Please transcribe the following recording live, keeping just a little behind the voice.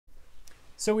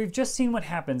So we've just seen what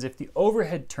happens if the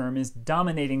overhead term is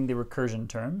dominating the recursion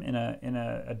term in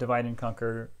a divide and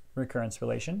conquer recurrence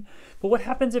relation. But what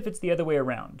happens if it's the other way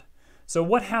around? So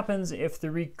what happens if the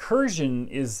recursion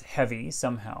is heavy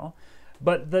somehow,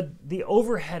 but the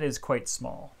overhead is quite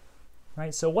small?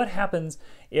 Right? So what happens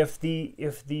if the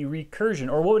recursion,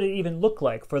 or what would it even look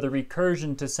like for the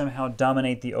recursion to somehow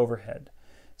dominate the overhead?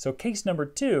 So case number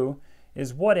 2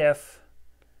 is, what if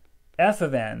f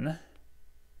of n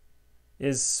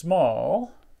is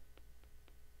small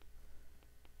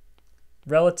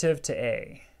relative to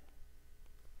a?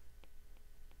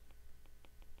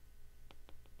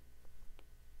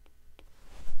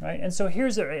 Right? And so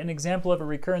here's an example of a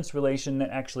recurrence relation that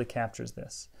actually captures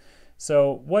this.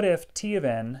 So what if t of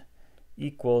n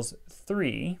equals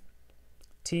 3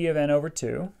 t of n over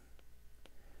 2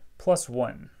 plus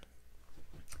 1?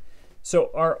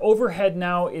 So our overhead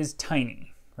now is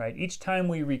tiny, right? Each time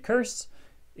we recurse,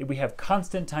 we have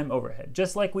constant time overhead,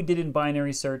 just like we did in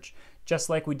binary search, just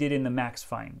like we did in the max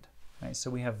find. Right? So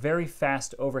we have very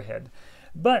fast overhead.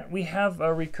 But we have a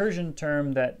recursion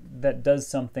term that does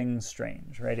something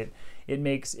strange, right?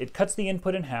 It cuts the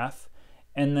input in half,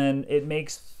 and then it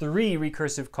makes 3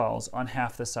 recursive calls on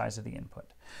half the size of the input.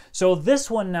 So this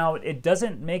one now, it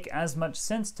doesn't make as much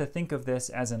sense to think of this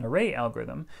as an array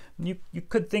algorithm. You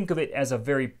could think of it as a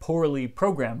very poorly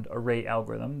programmed array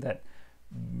algorithm that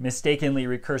mistakenly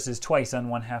recurses twice on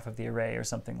one half of the array or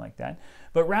something like that.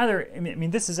 But rather, I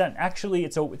mean this is actually,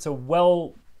 it's a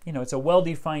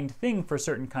well-defined thing for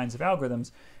certain kinds of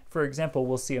algorithms. For example,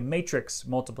 we'll see a matrix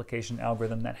multiplication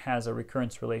algorithm that has a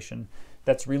recurrence relation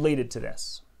that's related to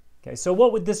this. Okay, so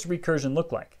what would this recursion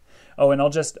look like? Oh, and I'll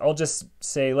just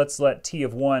say, let's let t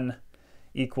of 1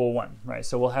 equal 1, right?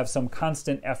 So we'll have some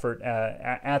constant effort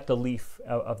at the leaf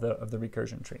of the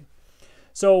recursion tree.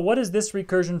 So what does this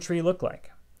recursion tree look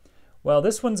like? Well,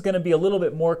 this one's going to be a little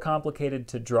bit more complicated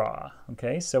to draw.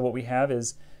 Okay, so what we have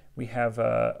is we have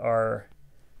our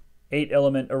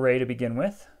 8-element array to begin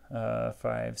with.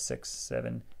 5, 6,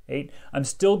 7, 8. I'm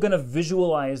still going to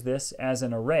visualize this as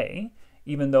an array,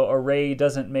 even though array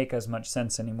doesn't make as much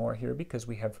sense anymore here because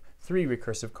we have 3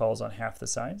 recursive calls on half the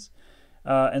size.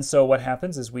 And so what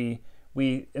happens is we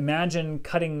imagine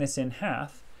cutting this in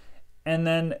half and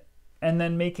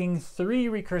then making 3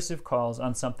 recursive calls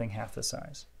on something half the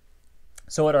size.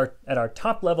 So at our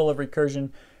top level of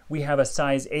recursion, we have a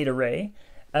size 8 array.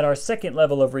 At our second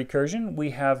level of recursion,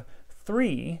 we have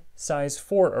 3 size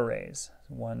 4 arrays.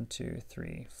 1, 2,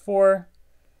 3, 4.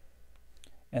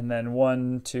 And then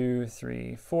 1, 2,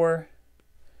 3, 4.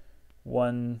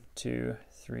 1, 2,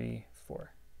 3,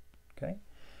 4. Okay.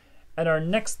 At our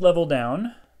next level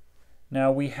down,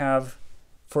 now we have,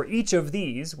 for each of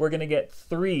these, we're going to get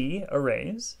 3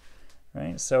 arrays.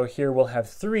 Right? So here we'll have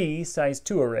 3 size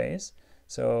 2 arrays.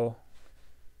 So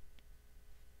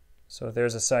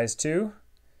there's a size 2,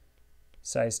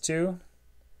 size 2,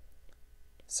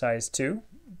 size 2,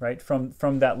 right,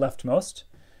 from that leftmost.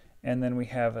 And then we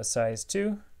have a size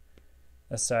 2,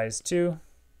 a size 2,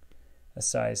 a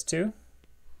size 2.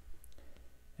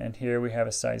 And here we have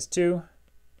a size 2,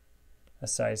 a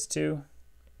size 2,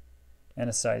 and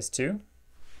a size 2.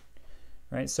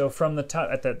 Right? So from the top,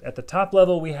 at the top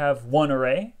level we have 1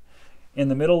 array. In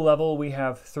the middle level we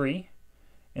have 3.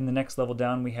 In the next level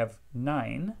down we have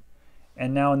 9.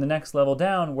 And now in the next level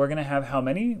down, we're going to have how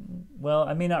many? Well,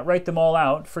 I may not write them all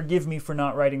out. Forgive me for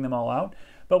not writing them all out.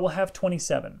 But we'll have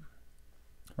 27.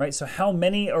 Right? So how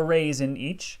many arrays in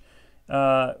each?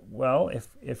 Well,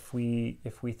 if we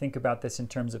think about this in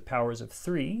terms of powers of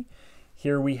 3,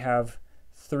 here we have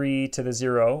 3 to the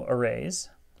 0 arrays.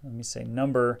 Let me say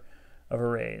number of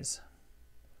arrays.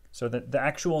 So the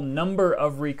actual number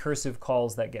of recursive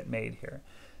calls that get made here.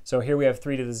 So here we have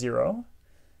 3 to the 0.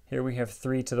 Here we have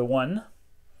 3 to the 1.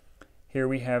 Here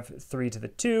we have 3 to the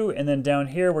 2. And then down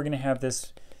here we're going to have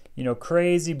this,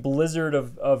 crazy blizzard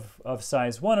of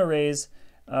size 1 arrays,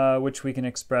 which we can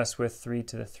express with 3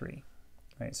 to the 3.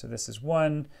 Right? So this is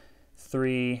 1,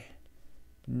 3,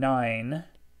 9,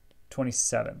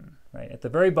 27. Right? At the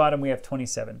very bottom we have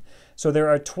 27. So there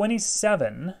are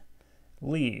 27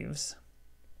 leaves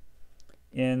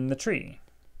in the tree.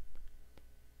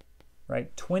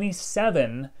 Right?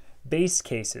 27 base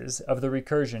cases of the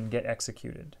recursion get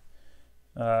executed.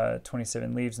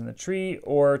 27 leaves in the tree,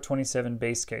 or 27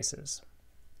 base cases.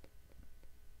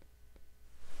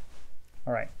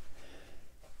 All right.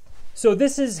 So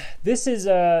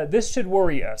this should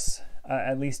worry us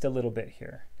at least a little bit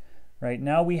here. Right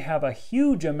now we have a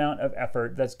huge amount of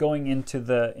effort that's going into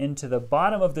the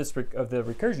bottom of the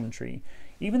recursion tree,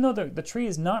 even though the tree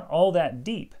is not all that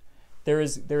deep. there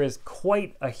is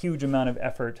quite a huge amount of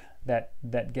effort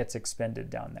that gets expended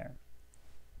down there.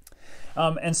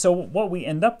 And so what we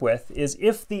end up with is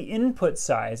if the input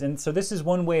size, and so this is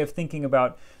one way of thinking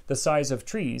about the size of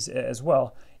trees as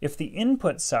well. If the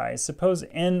input size, suppose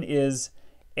n is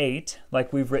 8,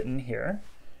 like we've written here,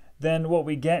 then what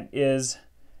we get is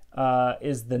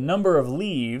the number of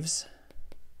leaves.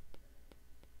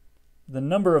 The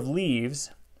number of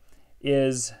leaves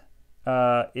is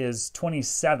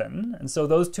 27, and so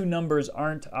those two numbers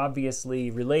aren't obviously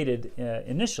related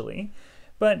initially.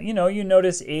 But you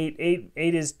notice 8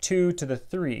 is 2 to the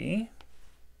 3,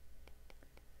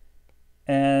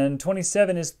 and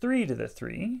 27 is 3 to the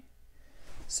 3.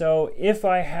 So if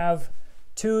I have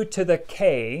 2 to the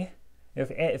k,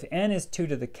 if n is 2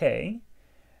 to the k,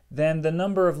 then the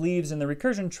number of leaves in the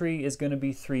recursion tree is going to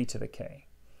be 3 to the k.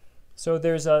 So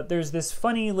there's this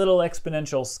funny little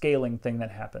exponential scaling thing that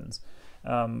happens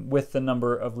with the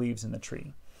number of leaves in the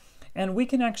tree. And we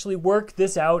can actually work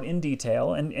this out in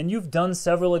detail, and you've done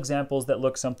several examples that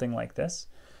look something like this.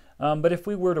 But if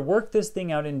we were to work this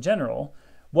thing out in general,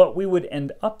 what we would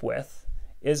end up with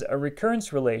is a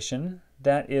recurrence relation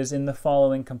that is in the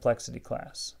following complexity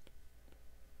class.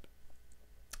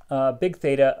 Big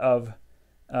theta of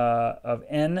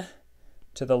n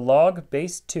to the log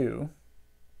base 2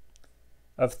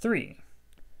 of 3,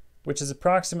 which is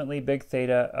approximately big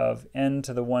theta of n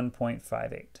to the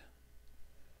 1.58.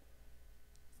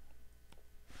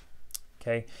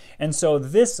 Okay, and so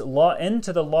this n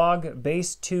to the log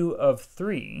base 2 of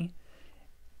 3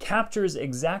 captures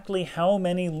exactly how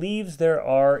many leaves there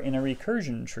are in a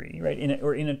recursion tree, right?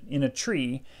 In a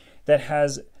tree that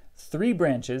has 3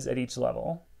 branches at each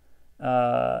level,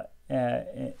 and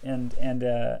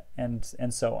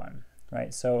so on,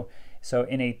 right? So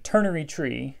in a ternary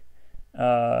tree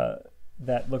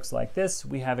that looks like this,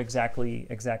 we have exactly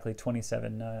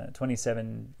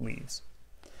 27 leaves.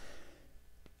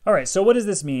 All right, so what does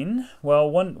this mean? Well,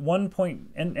 n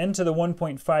to the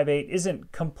 1.58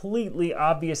 isn't completely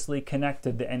obviously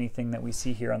connected to anything that we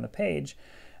see here on the page,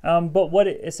 but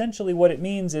essentially what it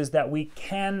means is that we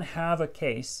can have a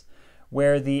case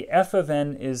where the f of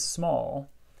n is small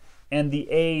and the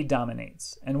a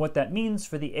dominates. And what that means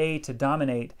for the a to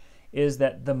dominate is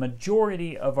that the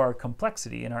majority of our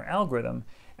complexity in our algorithm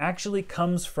actually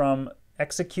comes from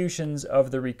executions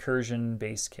of the recursion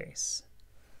base case.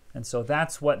 And so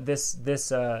that's what this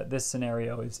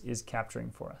scenario is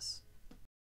capturing for us.